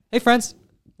Hey, friends.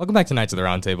 Welcome back to Knights of the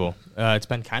Round Table. It's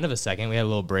been kind of a second. We had a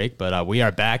little break, but we are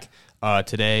back.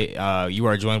 Today, you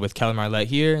are joined with Kelly Marlette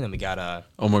here, and then we got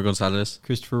Omar Gonzalez,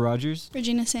 Christopher Rogers,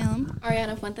 Regina Salem,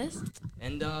 Ariana Fuentes.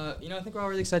 And, I think we're all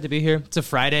really excited to be here. It's a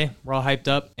Friday. We're all hyped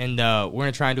up, and we're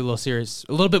going to try and do a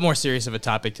little bit more serious of a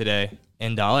topic today,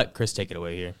 and I'll let Chris take it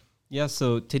away here. Yeah,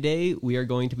 so today we are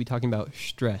going to be talking about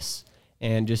stress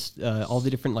and just all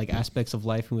the different aspects of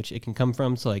life in which it can come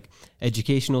from. So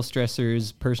educational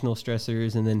stressors, personal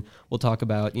stressors, and then we'll talk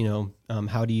about,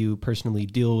 how do you personally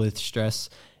deal with stress,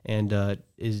 and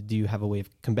do you have a way of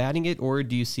combating it, or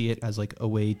do you see it as a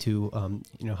way to,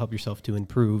 help yourself to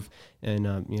improve in,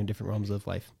 different realms of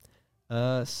life.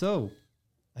 So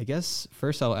I guess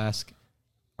first I'll ask,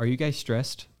 are you guys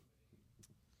stressed?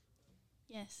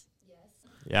 Yes.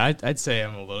 Yeah, I'd say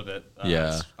I'm a little bit.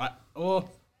 Yeah.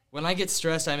 When I get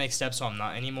stressed, I make steps so I'm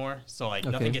not anymore. So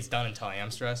nothing gets done until I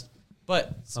am stressed.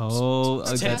 But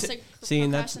Classic seeing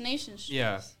that's procrastination.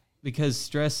 yeah, because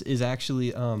stress is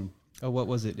actually what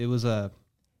was it? It was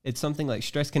it's something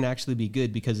stress can actually be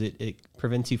good because it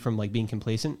prevents you from being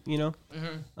complacent,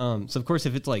 Mm-hmm. So of course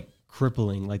if it's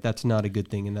crippling, that's not a good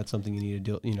thing, and that's something you need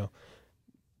to do,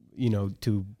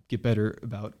 to get better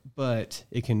about. But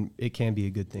it can be a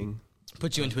good thing.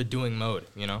 Put you into a doing mode,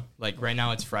 right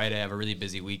now it's Friday. I have a really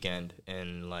busy weekend,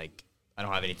 and I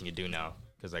don't have anything to do now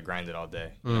because I grinded all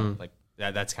day.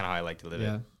 That's kind of how I like to live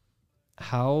it.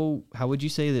 How would you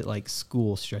say that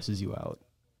school stresses you out?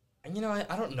 And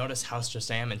I don't notice how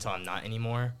stressed I am until I'm not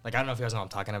anymore. I don't know if you guys know what I'm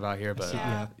talking about here, but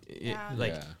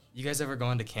you guys ever go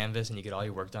into Canvas and you get all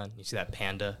your work done? You see that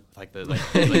panda,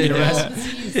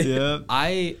 Yeah.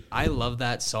 I love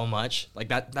that so much.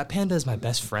 That panda is my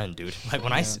best friend, dude.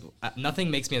 When nothing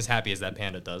makes me as happy as that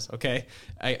panda does. Okay,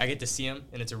 I get to see him,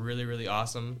 and it's a really, really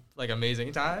awesome,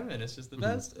 amazing time, and it's just the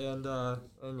best. And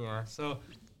yeah, so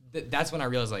that's when I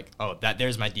realized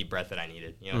there's my deep breath that I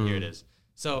needed. Here it is.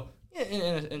 So yeah,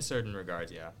 in certain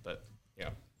regards, yeah, but yeah.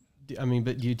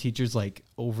 But do your teachers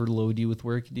overload you with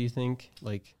work, do you think?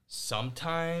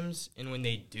 Sometimes, and when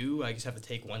they do, I just have to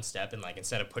take one step and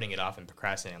instead of putting it off and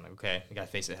procrastinating, I'm okay, I gotta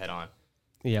face it head on.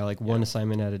 Yeah, one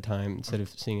assignment at a time instead of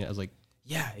seeing it as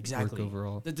yeah, exactly. Work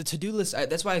overall. The to-do list,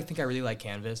 that's why I think I really like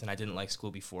Canvas, and I didn't like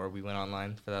school before we went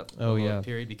online for that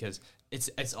period, because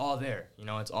it's all there.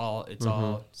 It's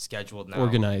all scheduled now.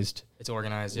 Organized. It's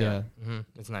organized, yeah. Mm-hmm.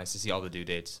 It's nice to see all the due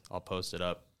dates all posted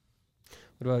up.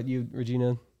 What about you,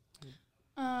 Regina?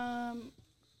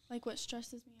 What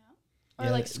stresses me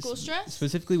out? Or school stress?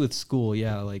 Specifically with school,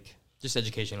 yeah, just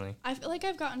educationally. I feel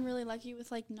I've gotten really lucky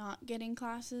with not getting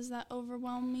classes that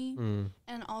overwhelm me.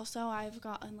 And also I've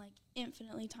gotten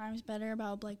infinitely times better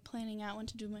about planning out when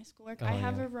to do my schoolwork. I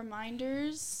have a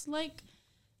reminders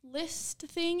list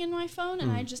thing in my phone,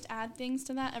 and I just add things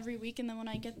to that every week, and then when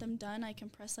I get them done, I can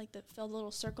press fill the little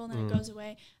circle, and then it goes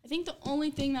away. I think the only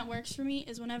thing that works for me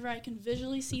is whenever I can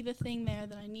visually see the thing there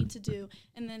that I need to do,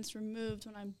 and then it's removed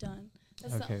when I'm done.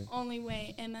 That's the only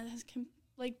way, and that has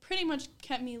pretty much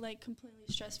kept me completely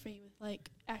stress free with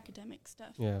academic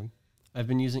stuff. Yeah, I've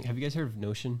been using. Have you guys heard of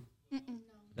Notion?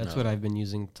 That's what I've been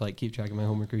using to keep track of my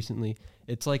homework recently.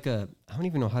 It's I don't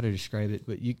even know how to describe it,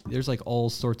 but there's all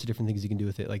sorts of different things you can do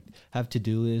with it. Have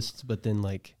to-do lists, but then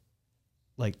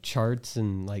charts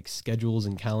and schedules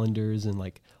and calendars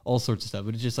and all sorts of stuff.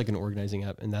 But it's just an organizing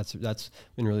app, and that's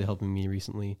been really helping me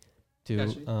recently too.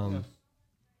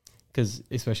 Because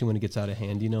especially when it gets out of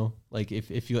hand,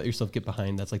 if you let yourself get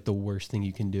behind, that's the worst thing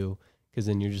you can do, because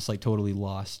then you're just totally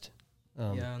lost.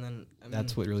 And then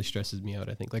that's what really stresses me out,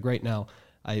 I think. Right now,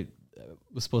 I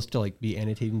was supposed to be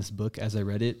annotating this book as I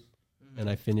read it, and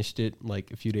I finished it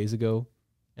a few days ago,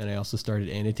 and I also started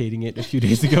annotating it a few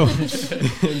days ago.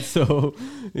 And so,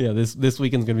 yeah, this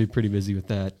weekend's gonna be pretty busy with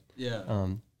that. Yeah.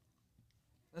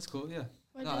 That's cool. Yeah.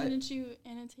 Why didn't you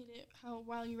annotate it?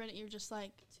 While you read it, you're just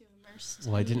too immersed.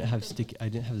 Well, I didn't have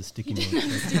the sticky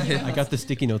notes. I got the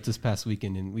sticky notes this past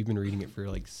weekend, and we've been reading it for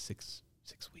 6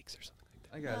 weeks or something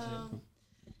like that. I got you.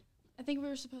 I think we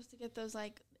were supposed to get those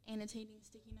annotating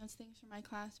sticky notes things for my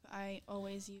class, but I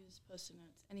always use Post-it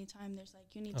notes. Anytime there's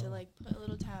you need to put a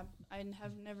little tab. I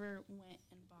have never went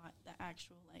and bought the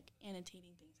actual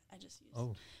annotating things. I just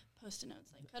use Post-it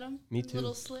notes. Cut them. Me too.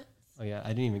 Little slits. Oh yeah, I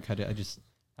didn't even cut it. I just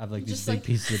have these just, big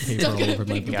pieces of paper all over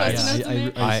my book.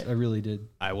 I really did.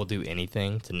 I will do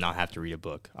anything to not have to read a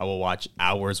book. I will watch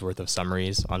hours worth of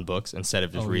summaries on books instead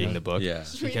of just reading the book. Yeah.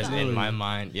 Because in my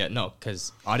mind,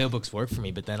 because audiobooks work for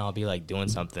me, but then I'll be doing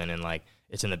something and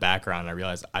it's in the background, and I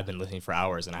realize I've been listening for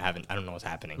hours and I don't know what's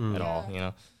happening at all,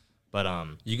 But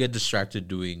you get distracted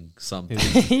doing something.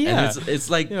 Yeah. And it's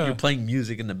like you're playing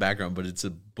music in the background, but it's a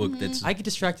book that's I get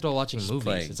distracted while watching movies.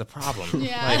 playing. It's a problem.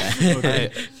 Yeah.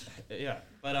 Yeah.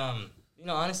 But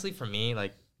honestly, for me,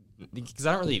 like, because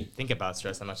I don't really think about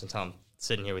stress that much until I'm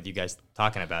sitting here with you guys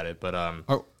talking about it. But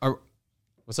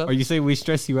what's up? Are you saying we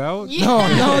stress you out? Yeah. No,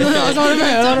 that's not what I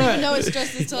meant. I don't even know what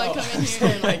stress is until I come in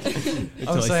here.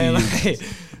 I'm I saying, see like,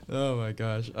 oh my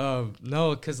gosh.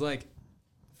 No, because, like,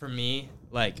 for me,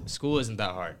 like, school isn't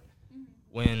that hard.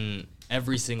 When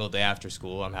every single day after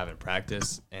school I'm having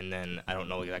practice, and then I don't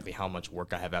know exactly how much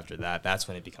work I have after that, that's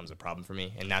when it becomes a problem for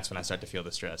me. And that's when I start to feel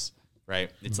the stress, right?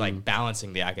 It's like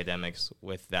balancing the academics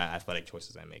with the athletic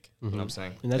choices I make. You know what I'm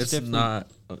saying? And that's it's definitely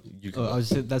not.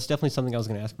 that's definitely something I was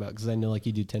going to ask about, because I know like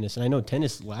you do tennis, and I know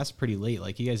tennis lasts pretty late.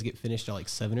 Like you guys get finished at like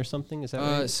 7 or something. Is that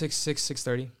right?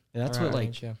 6:30. And that's what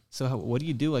like. So what do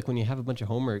you do like when you have a bunch of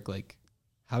homework? Like,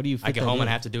 how do you? Fit I get that home in? and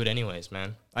I have to do it anyways,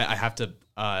 man. I have to.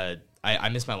 I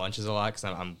miss my lunches a lot because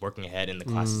I'm working ahead in the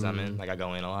classes I'm in. Like I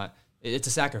go in a lot. It's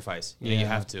a sacrifice. You know, you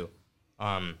have to.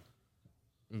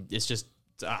 It's just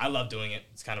I love doing it.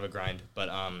 It's kind of a grind, but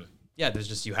there's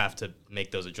just you have to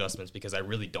make those adjustments because I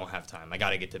really don't have time. I got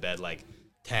to get to bed like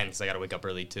 10 because I got to wake up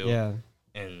early too. Yeah.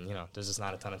 And there's just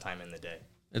not a ton of time in the day.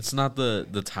 It's not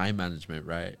the time management,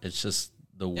 right? It's just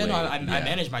the way. No, I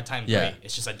manage my time great.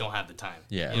 It's just I don't have the time.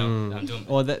 Yeah. I'm doing.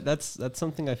 Well, that's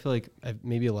something I feel like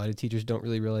maybe a lot of teachers don't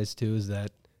really realize too, is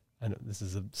that I know this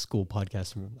is a school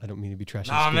podcast. I don't mean to be trashing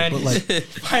school, man, but like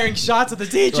firing shots at the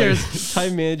teachers. Like,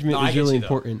 time management is really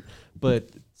important,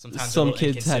 but sometimes some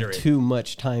kids have too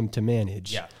much time to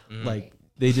manage. Yeah. Like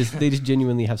they just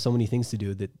genuinely have so many things to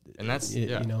do that. And that's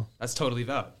that's totally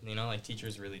valid. Like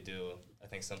teachers really do. I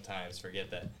think sometimes forget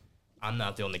that I'm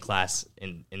not the only class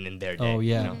in their day. Oh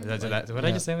yeah. What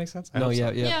I just say makes sense? No,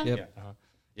 yeah.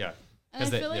 Yeah.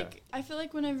 And I feel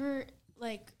like whenever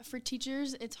like for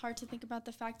teachers, it's hard to think about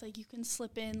the fact like you can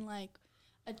slip in like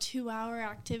a 2-hour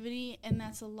activity, and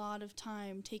that's a lot of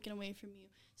time taken away from you.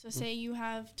 So say you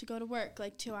have to go to work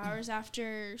like 2 hours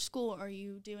after school, or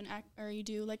you do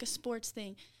like a sports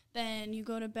thing. Then you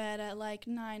go to bed at like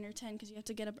 9 or 10 because you have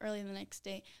to get up early the next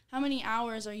day. How many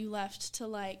hours are you left to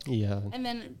like? Yeah. And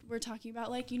then we're talking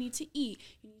about like you need to eat,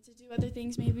 you need to do other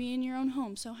things maybe in your own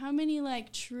home. So how many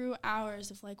like true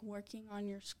hours of like working on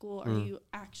your school are you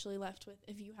actually left with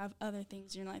if you have other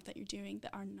things in your life that you're doing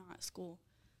that are not school?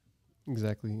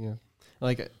 Exactly. Yeah.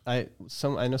 Like I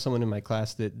know someone in my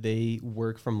class that they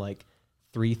work from like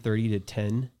 3:30 to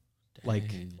 10, like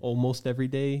almost every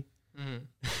day.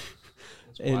 Mm-hmm.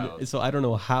 And wild. so I don't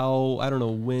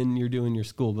know when you're doing your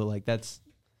school, but like that's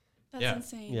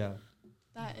insane. Yeah.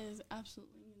 That is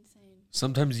absolutely insane.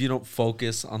 Sometimes you don't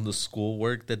focus on the school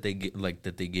work that they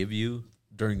give you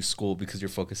during school because you're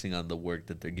focusing on the work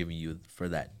that they're giving you for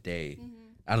that day.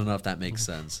 I don't know if that makes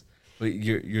sense, but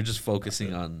you're just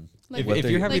focusing on. Like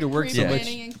if you're having to work so much,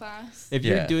 in class. if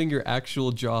you're doing your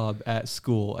actual job at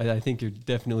school, I think you're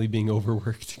definitely being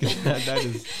overworked. that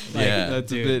is,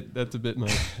 that's a bit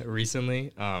much.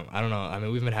 Recently, I don't know. I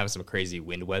mean, we've been having some crazy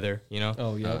wind weather,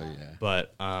 Oh yeah.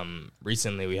 But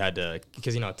recently we had to,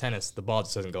 because tennis, the ball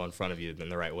just doesn't go in front of you in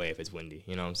the right way if it's windy.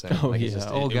 You know what I'm saying? Oh like, yeah.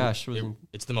 It's just,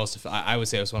 it's the most. I would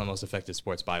say it's one of the most effective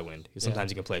sports by wind. Because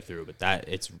sometimes you can play through, but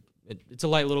it's a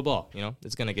light little ball.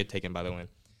 It's gonna get taken by the wind.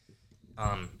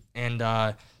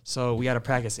 So we had to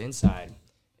practice inside.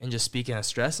 And just speaking of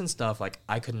stress and stuff, like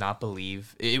I could not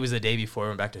believe it was the day before we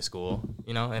went back to school,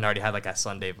 and already had like that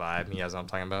Sunday vibe. You guys know what I'm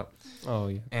talking about? Oh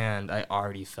yeah. And I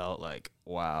already felt like,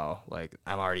 wow, like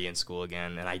I'm already in school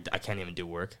again, and I can't even do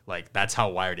work. Like that's how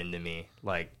wired into me.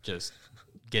 Like just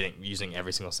using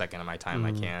every single second of my time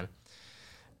I can.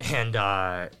 And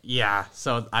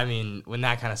so I mean, when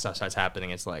that kind of stuff starts happening,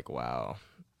 it's like, wow.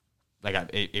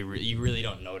 Like you really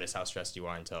don't notice how stressed you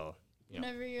are until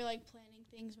whenever you're like planning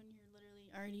things when you're literally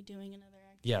already doing another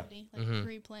activity, like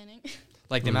pre-planning.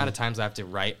 Like the amount of times I have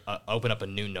to open up a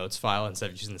new notes file instead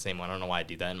of using the same one. I don't know why I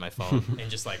do that in my phone and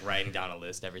just like writing down a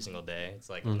list every single day. It's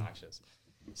like obnoxious.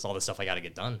 It's all the stuff I got to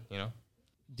get done.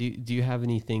 Do you have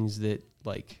any things that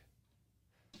like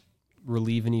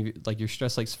relieve any like your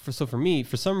stress? Like for me,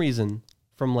 for some reason,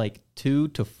 from like 2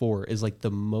 to 4 is like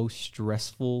the most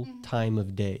stressful time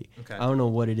of day. Okay. I don't know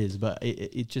what it is, but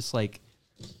it just like,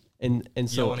 and so.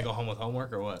 You don't want to go home with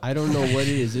homework or what? I don't know what it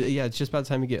is. Yeah, it's just about the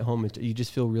time you get home. You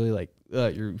just feel really like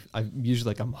I'm usually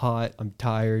like I'm hot, I'm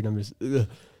tired, I'm just.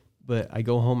 But I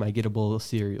go home, I get a bowl of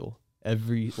cereal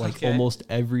almost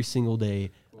every single day.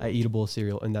 I eat a bowl of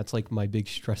cereal, and that's like my big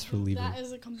stress reliever. That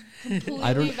is a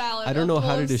completely valid. I don't know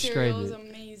how to describe it.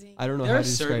 Amazing. I don't know how to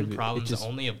describe it. There are certain problems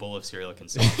only a bowl of cereal can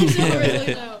solve.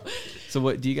 So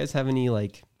what do you guys have any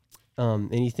like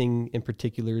Anything in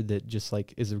particular that just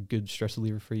like is a good stress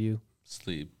reliever for you?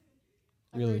 Sleep.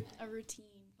 Really? A routine,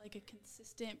 like a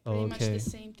consistent, pretty much the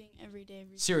same thing every day.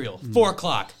 Cereal, 4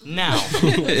 o'clock, now.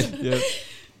 Yep.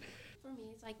 For me,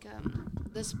 it's like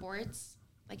the sports.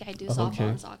 Like I do softball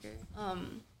and soccer.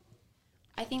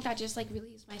 I think that just like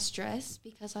relieves my stress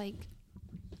because like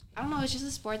I don't know, it's just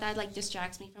a sport that like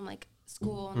distracts me from like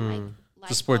school and like life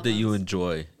It's a sport that you problems.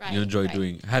 enjoy. Right, You enjoy right.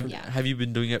 doing. Have you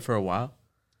been doing it for a while?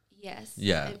 Yes.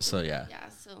 Yeah. So Yeah.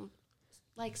 So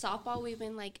like softball, we've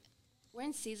been like we're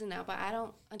in season now, but I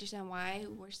don't understand why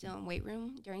we're still in weight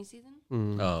room during season.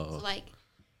 Oh. So like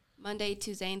Monday,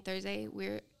 Tuesday, and Thursday,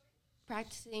 we're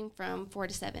practicing from 4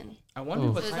 to 7. I wonder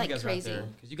what So it's, time like, you guys crazy. are out there.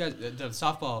 Because you guys, the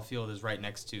softball field is right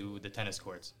next to the tennis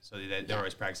courts. So they're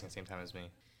always practicing at the same time as me.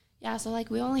 Yeah, so like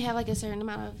we only have like a certain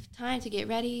amount of time to get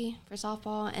ready for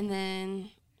softball, and then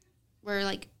we're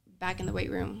like back in the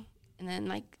weight room, and then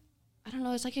like I don't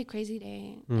know, it's like a crazy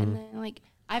day, and then like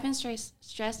I've been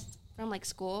stressed from like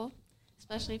school,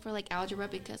 especially for like algebra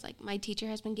because like my teacher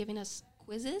has been giving us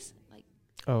quizzes, like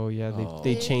Oh yeah,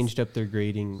 they This- changed up their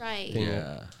grading Right. thing.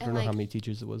 Yeah. I don't And, know how like- many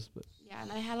teachers it was, but yeah,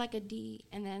 and I had like a D,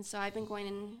 and then so I've been going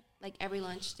in like every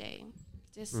lunch day,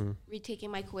 just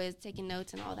retaking my quiz, taking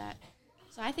notes, and all that.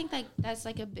 So I think like that's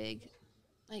like a big,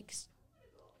 like,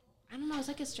 I don't know, it's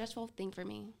like a stressful thing for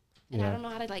me, and I Yeah. don't know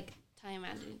how to like time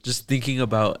manage. Just thinking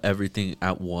about everything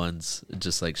at once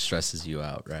just like stresses you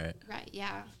out, right? Right?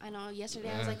 Yeah, I know. Yesterday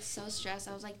I was like so stressed.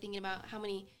 I was like thinking about how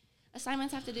many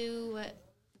assignments I have to do, what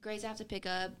grades I have to pick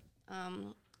up.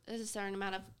 There's a certain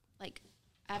amount of like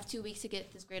I have 2 weeks to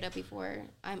get this grade up before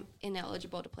I'm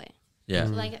ineligible to play. Yeah.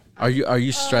 So like, Are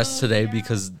you stressed today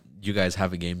because you guys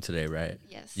have a game today, right?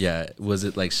 Yes. Yeah. Was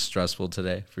it like stressful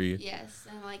today for you? Yes,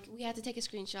 and like we had to take a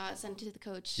screenshot, send it to the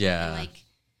coach. Yeah. And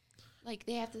like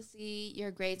they have to see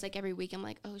your grades like every week. I'm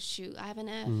like, oh shoot, I have an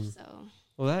F. So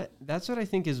well that's what I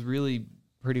think is really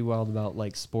pretty wild about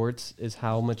like sports is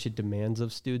how much it demands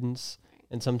of students.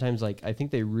 And sometimes like I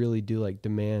think they really do like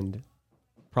demand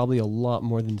probably a lot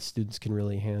more than students can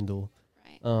really handle.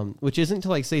 right. Which isn't to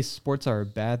like say sports are a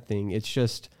bad thing. It's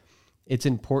just it's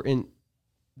important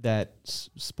that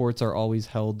sports are always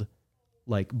held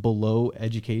like below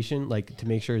education, like to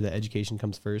make sure that education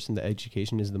comes first and the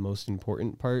education is the most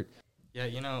important part. Yeah,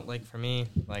 you know, like for me,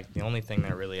 like the only thing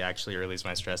that really actually relieves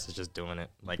my stress is just doing it.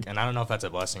 Like, and I don't know if that's a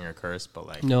blessing or a curse, but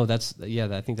like, No,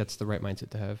 I think that's the right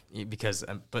mindset to have. because,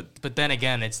 but then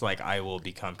again, it's like I will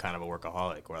become kind of a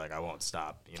workaholic where like I won't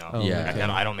stop, you know? Oh, Yeah. Like,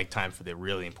 I don't make time for the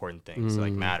really important things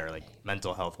like matter, like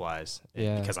mental health wise,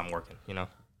 Yeah. because I'm working, you know?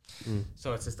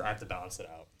 So it's just, I have to balance it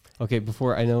out. Okay,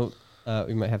 before I know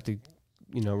we might have to,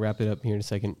 wrap it up here in a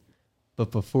second.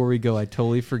 But before we go, I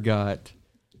totally forgot.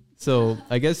 So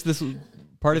I guess this was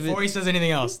part of it. Before he says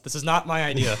anything else, this is not my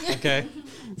idea, okay?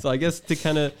 So I guess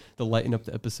to lighten up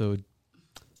the episode,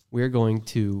 we're going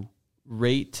to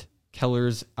rate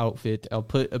Keller's outfit. I'll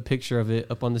put a picture of it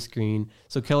up on the screen.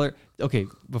 So Keller, okay,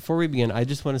 before we begin, I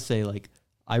just want to say like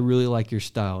I really like your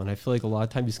style, and I feel like a lot of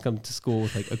times you come to school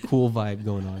with like a cool vibe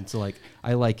going on. So like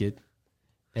I like it.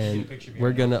 And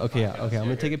we're gonna I'm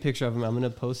gonna take a picture of him. I'm gonna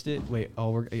post it. Wait,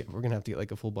 we're gonna have to get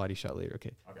like a full body shot later.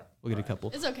 Okay, we'll get a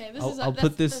couple. It's okay. I'll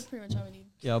put this- That's pretty much all we need.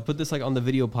 Yeah, I'll put this like on the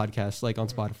video podcast, like on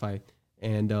Spotify,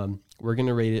 and we're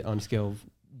gonna rate it on a scale of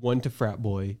 1 to frat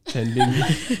boy, 10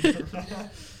 being.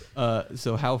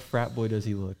 So how frat boy does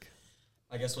he look?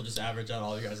 I guess we'll just average out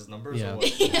all you guys' numbers Yeah. or what?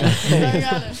 I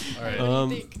got it. All right. What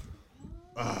do you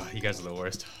think? You guys are the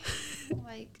worst.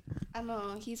 Like I don't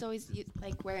know, he's always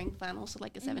like wearing flannel, so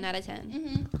like a 7 out of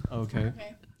 10. Okay.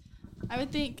 Okay. I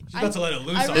would think. She's about to let it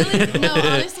loose I on really you. no.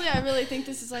 Honestly, I really think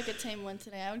this is like a tame one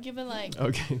today. I would give it like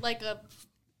Okay. like a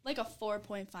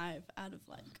 4.5 out of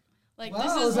like Wow,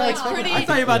 this was is that like expected? pretty. I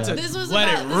thought you were about to This was let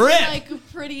about, it this rip. is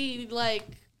like pretty like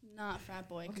not frat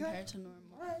boy compared to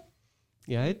normal.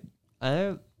 Yeah,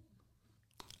 I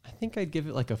think I'd give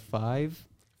it like a 5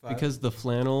 because the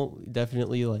flannel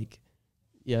definitely like,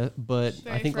 yeah, but I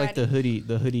Very think like the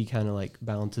hoodie kind of like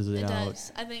balances it, It out,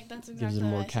 does. I think that's exactly gives it a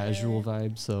more what I said casual earlier.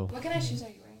 vibe. So What kind of shoes are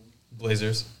you wearing?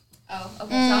 Blazers. Oh, okay.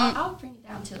 So I'll bring it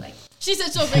down to like She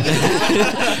said she'll bring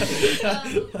it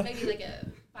down. maybe like a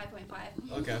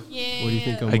 5.5. Okay. Yeah. what do you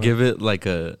think? I Omar? give it like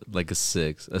a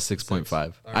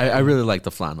 6.5. I really like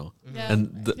the flannel. Yeah, And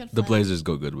it's the good the flannel. Blazers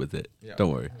go good with it. Yeah.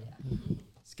 Don't worry.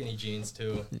 Skinny jeans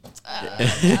too. God.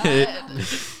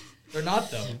 They're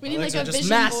not though. We need My like legs a are just vision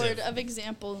massive. board of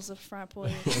examples of frat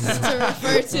boys to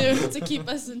refer to keep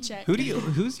us in check.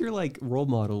 Who's your like role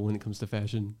model when it comes to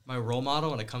fashion? My role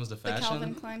model when it comes to The Calvin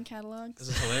fashion. Klein catalogs. This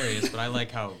is hilarious, but I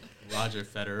like how Roger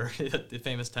Federer, the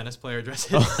famous tennis player,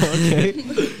 dresses. Okay.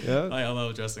 Yeah. I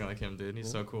love dressing like him, dude. He's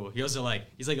so cool. He also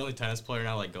he's like the only tennis player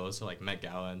now goes to like Met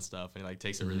Gala and stuff, and he like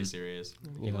takes it really serious.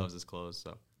 He Yeah. loves his clothes.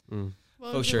 So What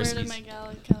Oh, would you sure, wear to skis. Met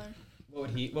Gala, Keller? what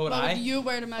would What I? would you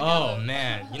wear to Met Gala? Oh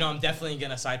man, I'm definitely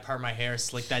gonna side part my hair,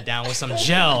 slick that down with some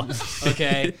gel.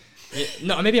 Okay,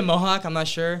 no, maybe a mohawk. I'm not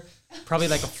sure. Probably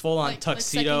like a full on Like second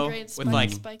tuxedo grade with spike- like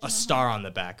spike a mohawk. star on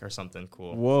the back or something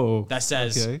cool. Whoa. That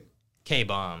says Okay. K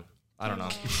bomb. I don't know.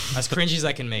 K-bomb. As cringy as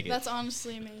I can make it. That's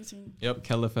honestly amazing. Yep.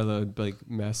 Calafella, like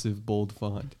massive bold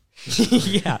font.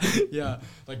 yeah.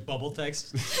 Like bubble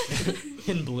text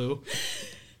in blue.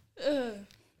 Ugh.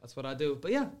 That's what I do.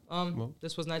 But yeah, Well.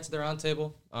 this was Knights of the Round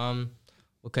Table.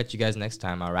 We'll catch you guys next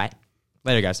time. All right.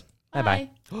 Later, guys. Bye bye.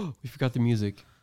 We forgot the music.